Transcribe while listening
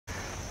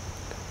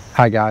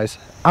Hi guys,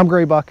 I'm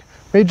Graybuck,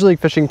 Major League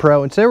Fishing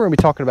Pro, and today we're going to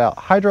be talking about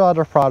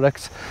hydrologic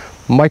products,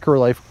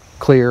 MicroLife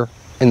Clear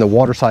in the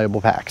water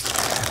soluble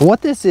packs. And what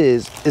this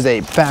is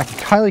a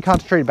highly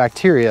concentrated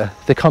bacteria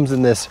that comes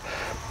in this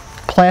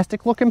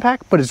plastic looking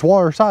pack, but it's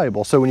water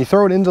soluble. So when you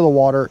throw it into the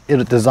water,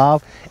 it'll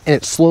dissolve and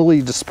it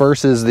slowly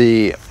disperses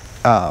the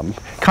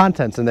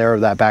contents in there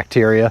of that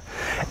bacteria.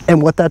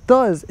 And what that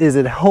does is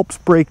it helps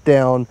break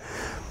down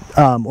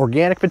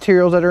organic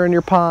materials that are in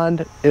your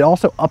pond. It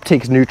also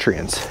uptakes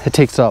nutrients. It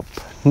takes up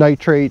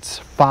nitrates,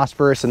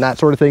 phosphorus, and that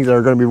sort of things that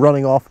are going to be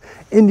running off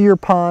into your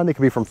pond. It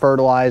could be from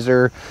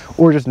fertilizer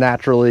or just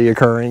naturally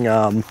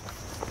occurring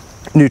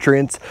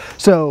nutrients.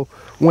 So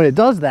when it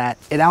does that,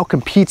 it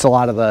outcompetes a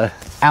lot of the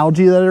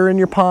algae that are in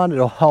your pond.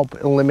 It'll help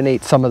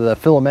eliminate some of the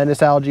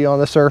filamentous algae on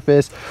the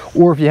surface,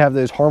 or if you have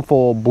those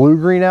harmful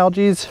blue-green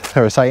algae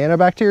or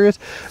cyanobacteria,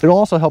 it'll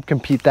also help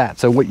compete that.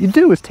 So what you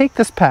do is take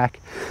this pack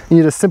and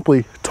you just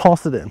simply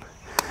toss it in,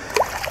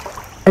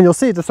 and you'll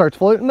see it just starts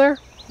floating there,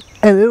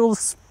 and it'll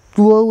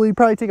slowly,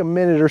 probably take a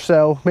minute or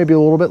so, maybe a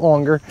little bit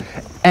longer,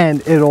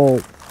 and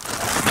it'll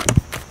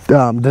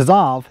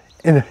dissolve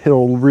and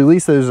it'll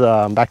release those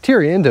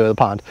bacteria into the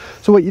pond.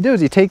 So what you do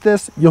is you take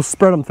this, you'll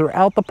spread them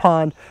throughout the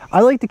pond. I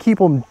like to keep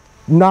them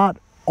not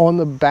on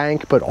the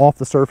bank, but off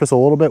the surface a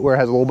little bit where it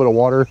has a little bit of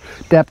water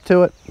depth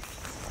to it.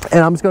 And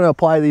I'm just going to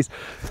apply these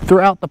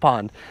throughout the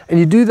pond. And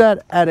you do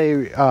that at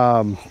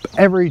a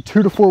every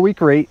 2 to 4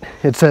 week rate.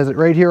 It says it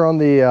right here on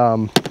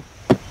the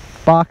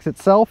box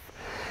itself.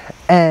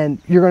 And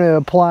you're going to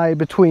apply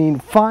between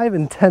 5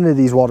 and 10 of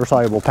these water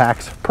soluble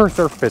packs per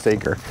surface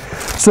acre.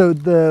 So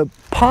the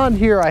pond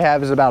here I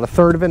have is about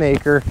 1/3 of an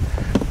acre,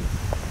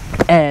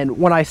 and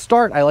when I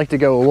start I like to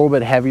go a little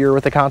bit heavier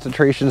with the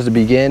concentrations to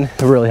begin.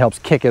 It really helps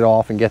kick it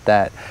off and get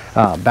that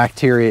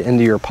bacteria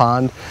into your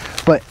pond,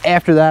 but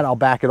after that I'll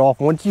back it off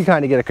once you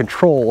kind of get a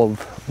control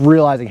of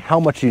realizing how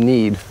much you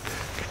need.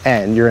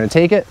 And you're going to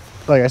take it,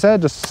 like I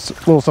said, just a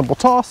little simple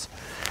toss,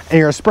 and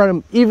you're going to spread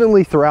them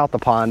evenly throughout the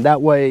pond.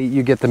 That way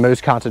you get the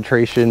most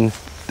concentration.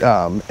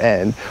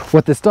 And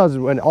what this does,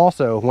 when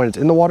it's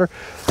in the water,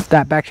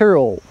 that bacteria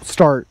will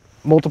start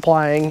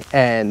multiplying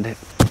and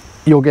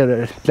you'll get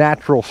a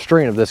natural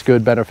strain of this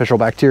good beneficial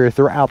bacteria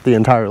throughout the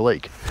entire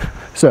lake.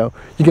 So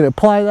you can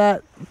apply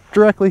that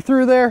directly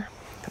through there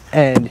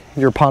and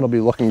your pond will be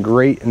looking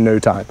great in no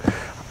time.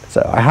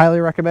 So I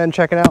highly recommend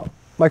checking out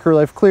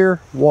MicroLife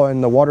Clear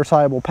in the water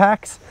soluble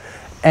packs,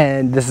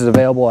 and this is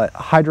available at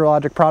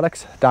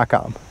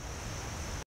hydrologicproducts.com.